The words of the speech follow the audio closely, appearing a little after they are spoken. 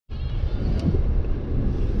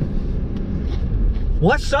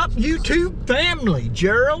What's up, YouTube family?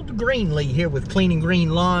 Gerald Greenlee here with Clean and Green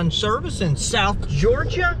Lawn Service in South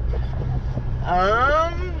Georgia.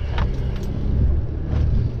 I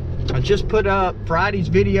just put up Friday's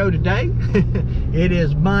video today. It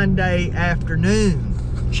is Monday afternoon.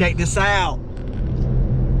 Check this out.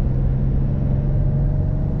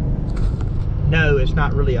 No, it's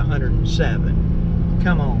not really 107.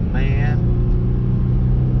 Come on, man.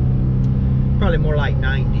 Probably more like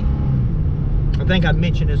 90. I think I've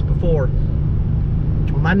mentioned this before.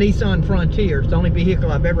 My Nissan Frontier, it's the only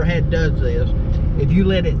vehicle I've ever had does this. If you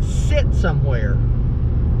let it sit somewhere,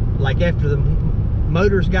 like after the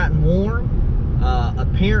motor's gotten warm,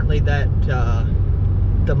 apparently that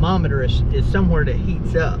thermometer is somewhere that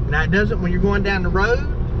heats up. Now it doesn't when you're going down the road.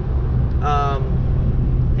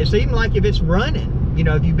 It's even like if it's running. You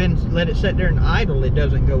know, if you've been let it sit there and idle, it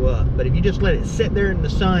doesn't go up. But if you just let it sit there in the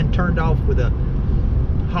sun, turned off with a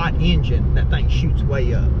hot engine, that thing shoots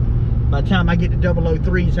way up. By the time I get to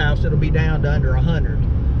 003's house, it'll be down to under 100.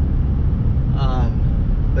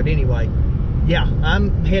 But anyway, yeah,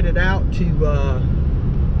 I'm headed out to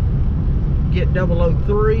get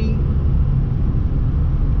 003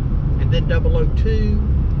 and then 002.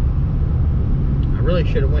 I really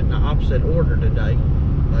should have went in the opposite order today,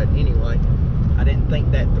 but anyway, I didn't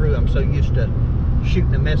think that through. I'm so used to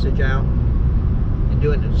shooting a message out and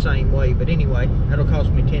doing it the same way. But anyway, that'll cost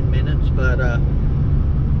me 10 minutes, but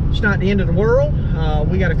it's not the end of the world.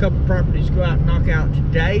 We got a couple properties to go out and knock out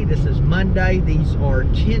today. This is Monday. These are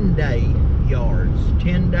 10-day yards.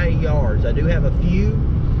 10-day yards. I do have a few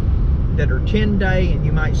that are 10-day, and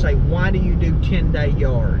you might say, why do you do 10-day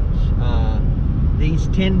yards? These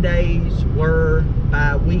 10 days were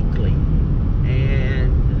bi-weekly,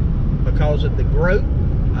 and because of the growth,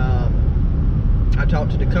 I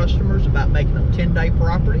talked to the customers about making them 10-day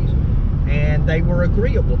properties, and they were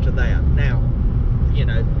agreeable to that. Now, you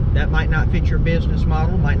know, that might not fit your business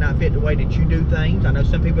model, might not fit the way that you do things. I know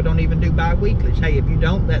some people don't even do bi-weeklies. Hey, if you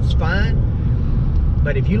don't, that's fine.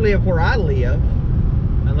 But if you live where I live,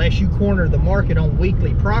 unless you corner the market on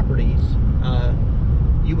weekly properties,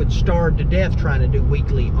 you would starve to death trying to do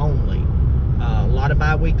weekly only. A lot of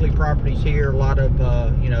bi-weekly properties here, a lot of,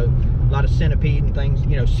 you know, a lot of centipede and things,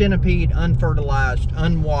 you know, centipede, unfertilized,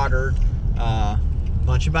 unwatered,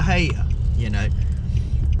 bunch of bahia, you know.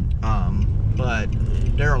 But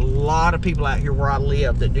there are a lot of people out here where I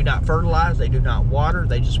live that do not fertilize, they do not water,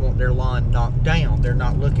 they just want their lawn knocked down. They're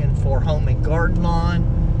not looking for home and garden lawn,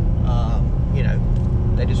 you know,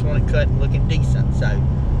 they just want it cut and looking decent. So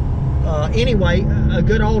anyway, a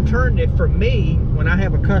good alternative for me when I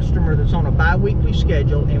have a customer that's on a bi-weekly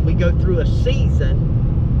schedule and we go through a season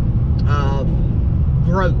of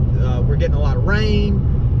growth. We're getting a lot of rain,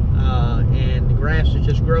 and the grass is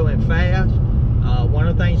just growing fast. One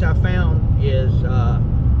of the things I found is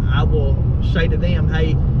I will say to them,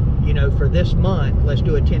 hey, you know, for this month, let's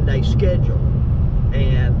do a 10-day schedule.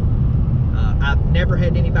 And I've never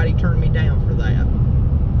had anybody turn me down for that.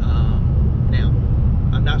 Now,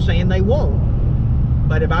 I'm not saying they won't,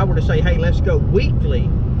 but if I were to say, hey, let's go weekly,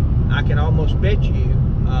 I can almost bet you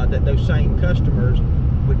that those same customers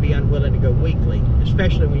would be unwilling to go weekly,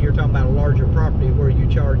 especially when you're talking about a larger property where you're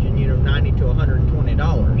charging, you know, $90 to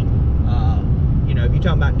 $120. You know, if you're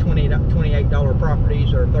talking about $28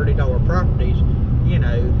 properties or $30 properties, you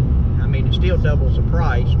know, I mean, it still doubles the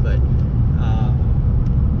price, but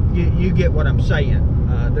you get what I'm saying.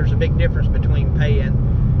 There's a big difference between paying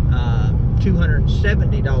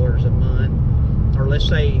 $270 a month, or let's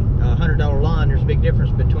say a $100 lawn. There's a big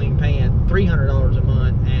difference between paying $300 a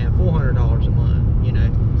month and $400 a month, you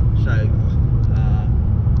know. So,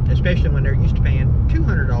 especially when they're used to paying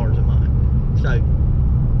 $200 a month. So,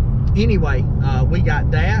 anyway, we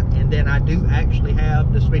got that, and then I do actually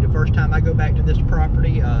have, this will be the first time I go back to this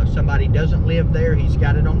property. Somebody doesn't live there. He's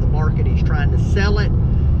got it on the market. He's trying to sell it.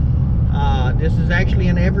 This is actually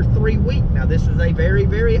an every 3 week. Now, this is a very,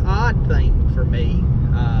 very odd thing for me.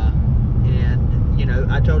 And, you know,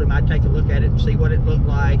 I told him I'd take a look at it and see what it looked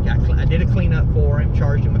like. I did a cleanup for him,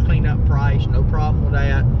 charged him a cleanup price, no problem with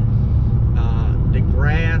that. The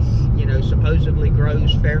grass, you know, supposedly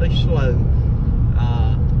grows fairly slow.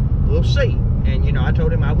 We'll see. And, you know, I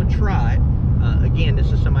told him I would try it. Again,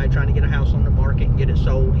 this is somebody trying to get a house on the market and get it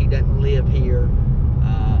sold. He doesn't live here.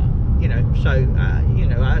 You know, so, you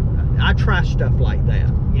know, I try stuff like that.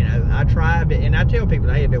 You know, I try it, and I tell people,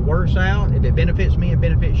 hey, if it works out, if it benefits me and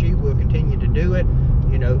benefits you, we'll continue to do it.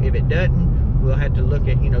 You know, if it doesn't, we'll have to look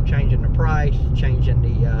at, you know, changing the price, changing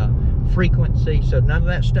the frequency. So none of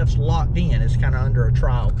that stuff's locked in. It's kind of under a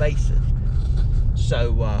trial basis.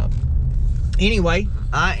 So, anyway,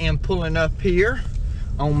 I am pulling up here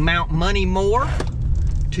on Mount Moneymore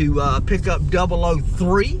to pick up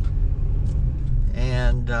 003,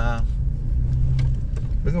 and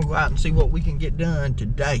we're gonna go out and see what we can get done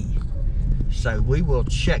today. So we will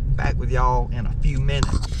check back with y'all in a few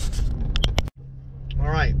minutes. All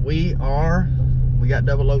right, we got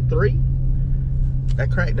 003. That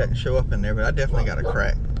crack doesn't show up in there, but I definitely got a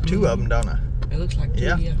crack. Two of them, don't I? It looks like two,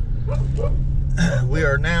 yeah. We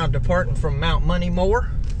are now departing from Mount Moneymore.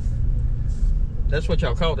 That's what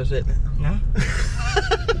y'all called us, isn't it? No.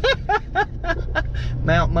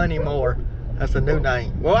 Mount Moneymore. That's a new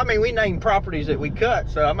name. Well, I mean, we named properties that we cut,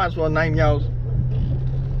 so I might as well name y'all's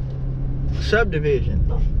subdivision.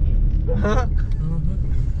 Huh?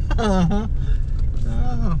 Uh-huh.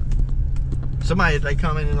 Oh. Somebody, they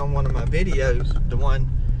commented on one of my videos, the one,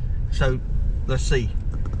 so let's see,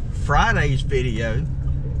 Friday's video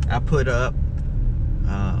I put up,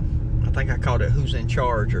 I think I called it Who's in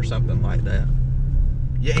Charge or something like that.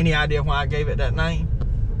 Yeah, any idea why I gave it that name?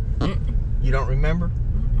 You don't remember?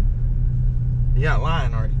 You're not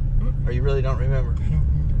lying, are you? Or you really don't remember?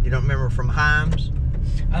 You don't remember from Himes?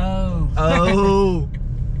 Oh. Oh.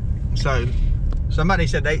 So somebody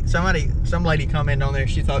said some lady commented on there,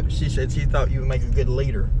 she said she thought you would make a good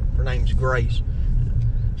leader. Her name's Grace.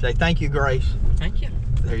 Say thank you, Grace. Thank you.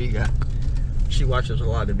 There you go. She watches a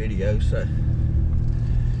lot of videos, so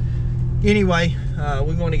anyway,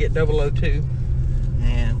 we're going to get 002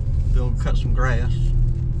 and we'll cut some grass.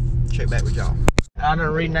 Check back with y'all. I'm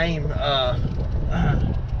gonna rename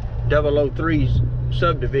 003's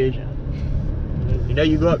subdivision. You know,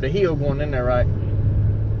 you go up the hill going in there, right?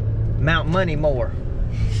 Mount Moneymore.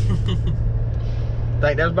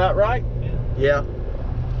 Think that's about right? Yeah.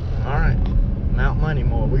 All right. Mount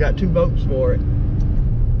Moneymore. We got 2 votes for it.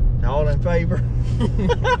 All in favor?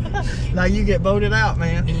 Now you get voted out,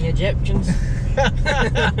 man. Any objections?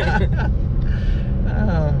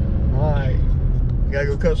 All right. We gotta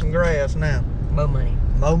go cut some grass now. Mo money.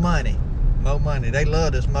 Mo money. Mo money. They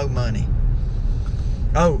love this mo money.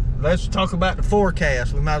 Oh, let's talk about the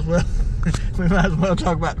forecast. We might as well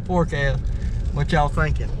talk about the forecast. What y'all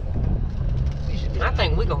thinking? I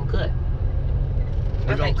think we're gonna cut.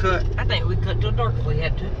 We're gonna cut? I think we cut till dark if we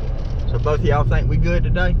had to. So both of y'all think we good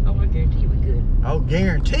today? Oh, I guarantee we good. Oh,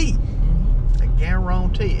 guarantee. I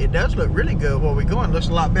guarantee. It does look really good where we're going. It looks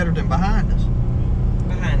a lot better than behind us.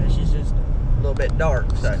 Behind us is just A little bit dark.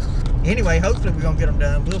 So anyway, hopefully we're gonna get them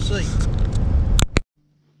done. We'll see.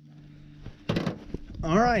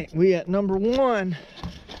 All right, we at number 1.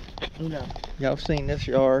 Y'all seen this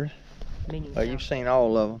yard? Oh, you've seen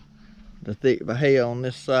all of them. The thick hay on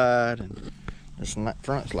this side, and this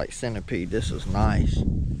front's like centipede. This is nice.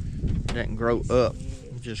 It doesn't grow up,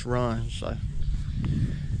 it just runs. So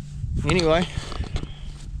anyway,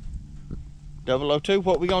 002,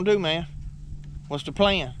 what we gonna do, man? What's the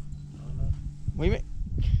plan?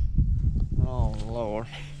 Oh Lord,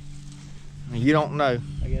 you don't know.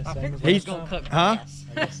 I guess same as He's last time. Huh?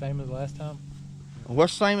 I guess same as last time.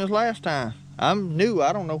 What's the same as last time? I'm new.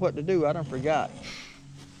 I don't know what to do. I done forgot.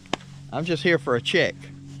 I'm just here for a check.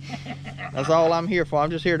 That's all I'm here for. I'm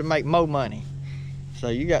just here to make more money. So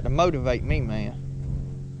you got to motivate me, man.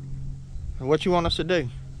 What you want us to do?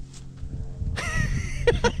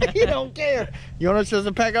 You don't care. You want us just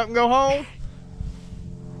to pack up and go home?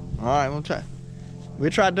 All right, we'll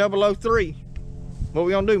try 003. What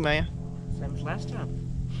we gonna do, man? same as last time.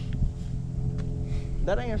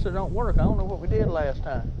 That answer don't work. I don't know what we did last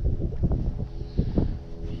time.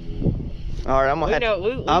 All right, I'm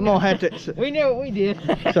gonna have to. We know what we did.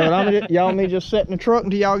 So y'all want me just sit in the truck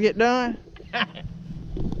until y'all get done?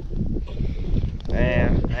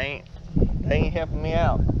 Man, they ain't helping me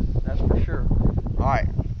out. That's for sure. All right,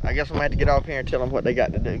 I guess I'm gonna have to get off here and tell them what they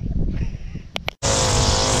got to do.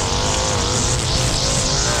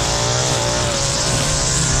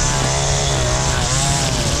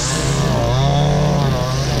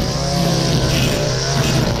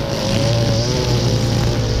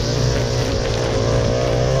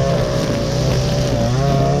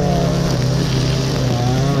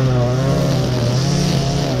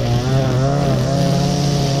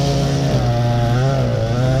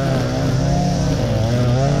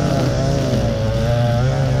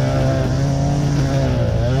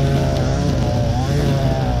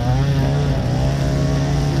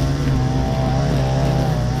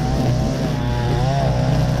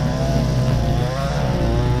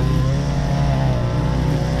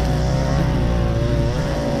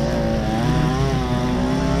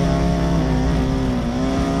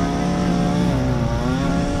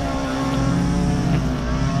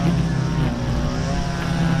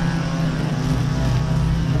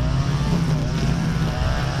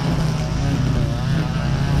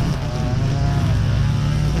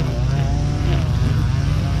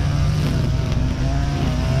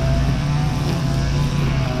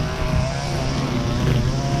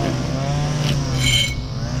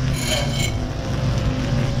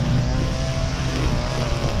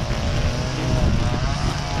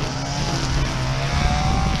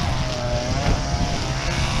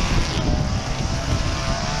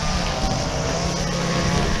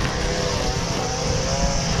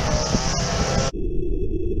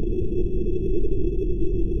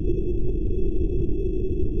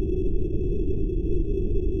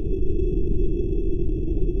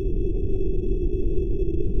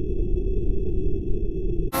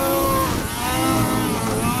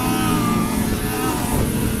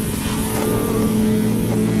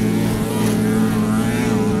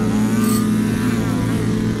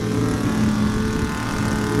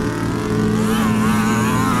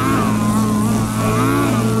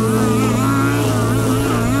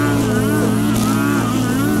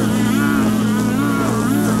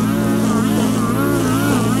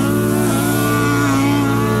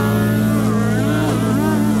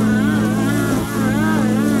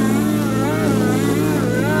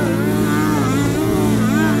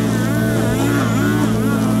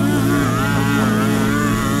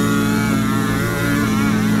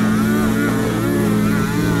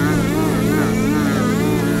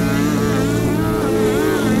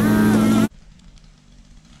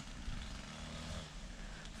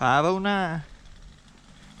 5:09.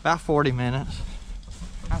 About 40 minutes.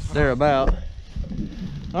 How's the There about.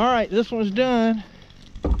 All right, this one's done.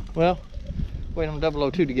 Well, wait on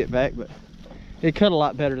 002 to get back, but it cut a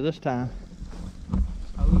lot better this time.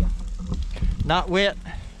 Oh yeah. Not wet.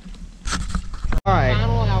 All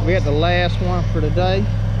right, we got the last one for today.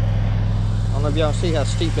 I don't know if y'all see how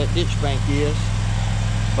steep that ditch bank is,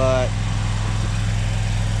 but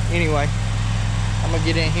anyway, I'm gonna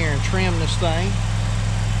get in here and trim this thing,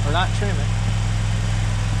 or not trim it.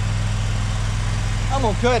 I'm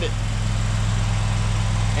gonna cut it,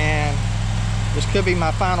 and this could be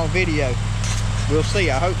my final video. We'll see.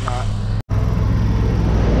 I hope not.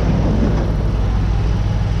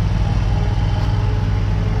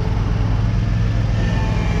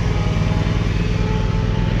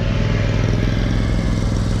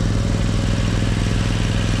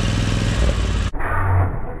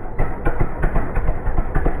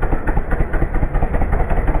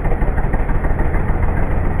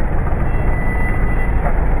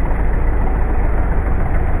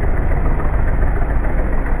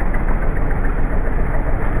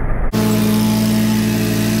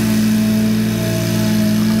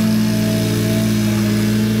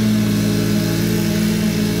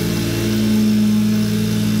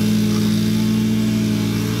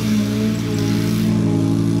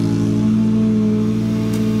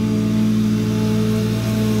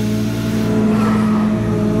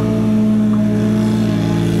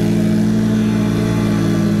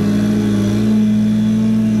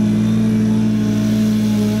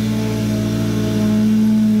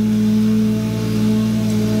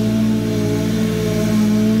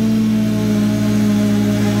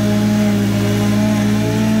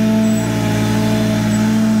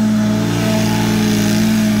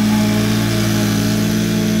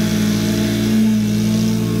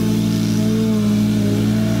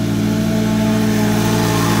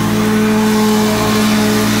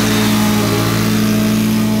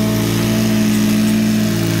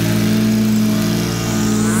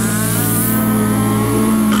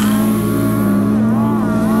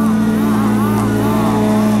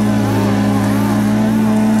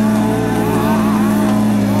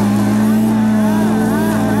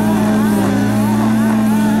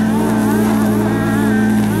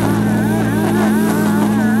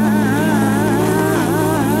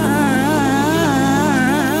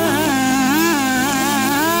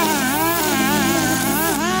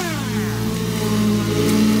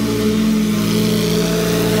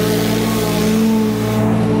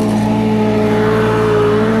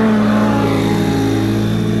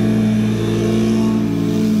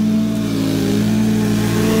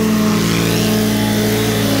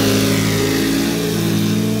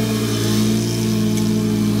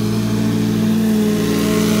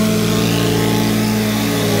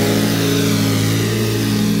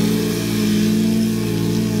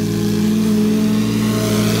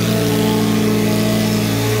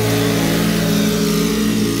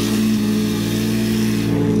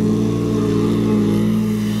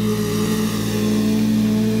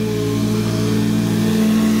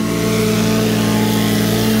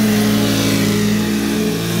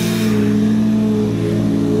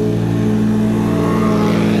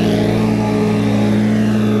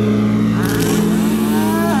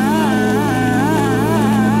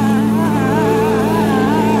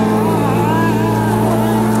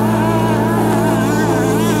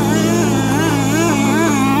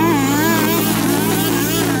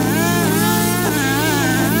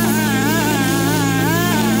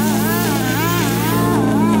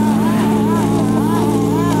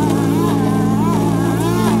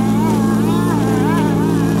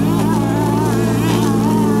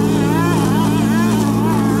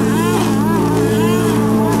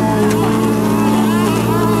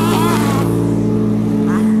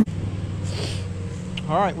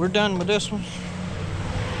 We're done with this one.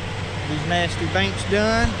 These nasty banks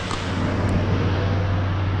done.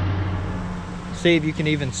 See if you can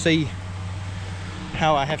even see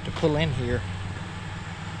how I have to pull in here.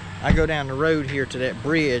 I go down the road here to that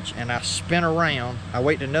bridge and I spin around. I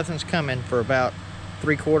wait till nothing's coming for about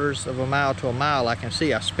 3/4 of a mile to a mile. I can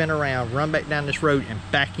see I spin around, run back down this road and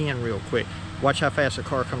back in real quick. Watch how fast the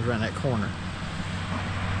car comes around that corner.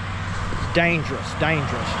 It's dangerous,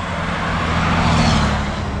 dangerous.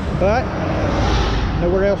 But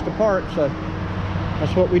nowhere else to park, so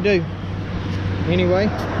that's what we do. Anyway,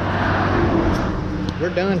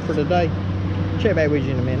 we're done for today. Check back with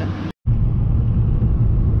you in a minute.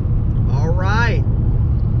 All right,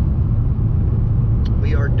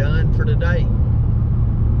 we are done for today.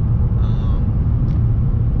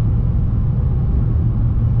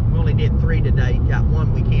 We only did 3 today. Got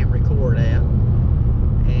one we can't record at,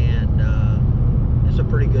 and it's a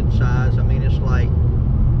pretty good size. I mean, it's like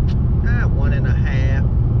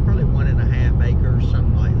 1.5, probably 1.5 acres,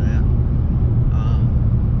 something like that.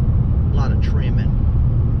 A lot of trimming,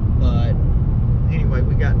 but anyway,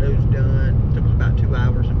 we got those done. It took us about 2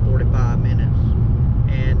 hours and 45 minutes,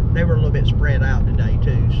 and they were a little bit spread out today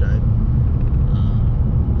too, so a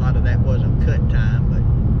lot of that wasn't cut time. But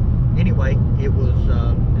anyway,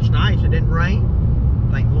 it's nice. It didn't rain.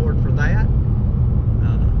 Thank the Lord for that.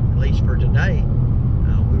 At least for today,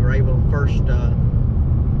 we were able to first.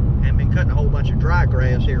 Haven't been cutting a whole bunch of dry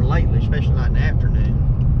grass here lately, especially not in the afternoon.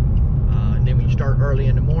 And then when you start early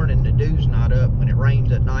in the morning, the dew's not up. When it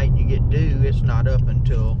rains at night and you get dew, it's not up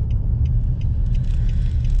until,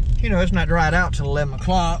 it's not dried out till 11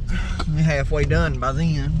 o'clock. We're halfway done by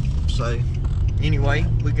then. So anyway,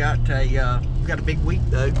 we got a big week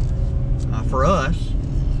though for us.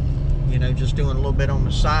 Just doing a little bit on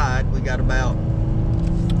the side. We got about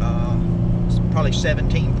probably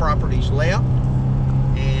 17 properties left,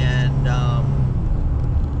 and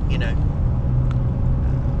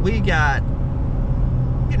we got,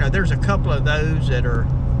 there's a couple of those that are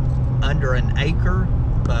under an acre,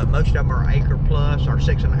 but most of them are acre plus, or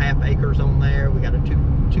 6.5 acres on there. We got a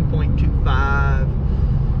 2.25.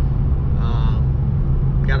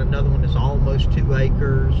 Got another one that's almost 2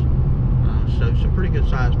 acres. So some pretty good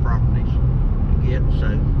sized properties to get.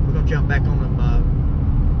 So we're gonna jump back on them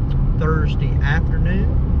Thursday afternoon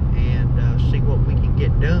and see what we can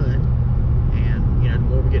get done. And the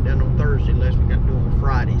more we get done on Thursday, the less we got to do on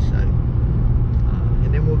Friday. So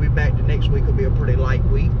and then we'll be back. The next week will be a pretty light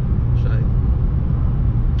week. So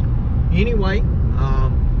anyway,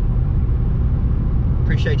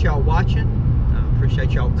 appreciate y'all watching.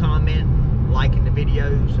 Appreciate y'all commenting, liking the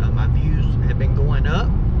videos. My views have been going up,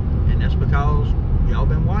 and that's because y'all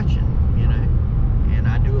been watching, and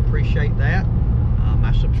I do appreciate that.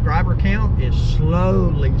 My subscriber count is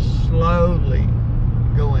slowly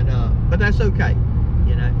going up, but that's okay.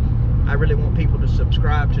 I really want people to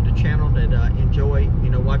subscribe to the channel that enjoy,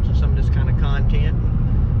 watching some of this kind of content.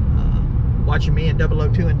 Watching me and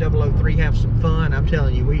 002 and 003 have some fun. I'm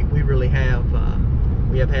telling you, we really have.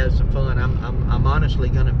 We have had some fun. I'm honestly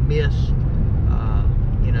gonna miss,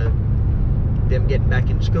 them getting back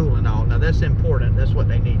in school and all. Now that's important. That's what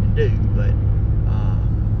they need to do. But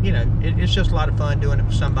it's just a lot of fun doing it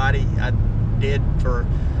with somebody. I did for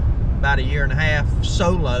about 1.5 years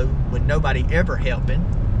solo with nobody ever helping,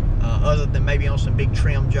 other than maybe on some big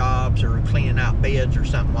trim jobs or cleaning out beds or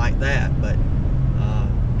something like that. But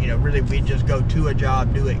really we just go to a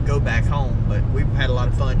job, do it, go back home. But we've had a lot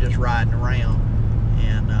of fun just riding around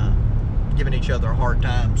and giving each other a hard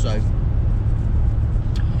time. So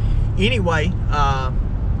anyway,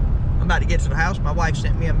 I'm about to get to the house. My wife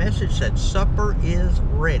sent me a message, said supper is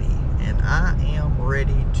ready, and I am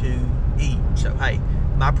ready to eat. So hey,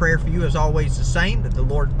 my prayer for you is always the same, that the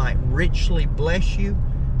Lord might richly bless you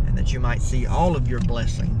and that you might see all of your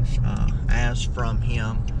blessings as from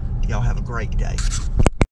Him. Y'all have a great day.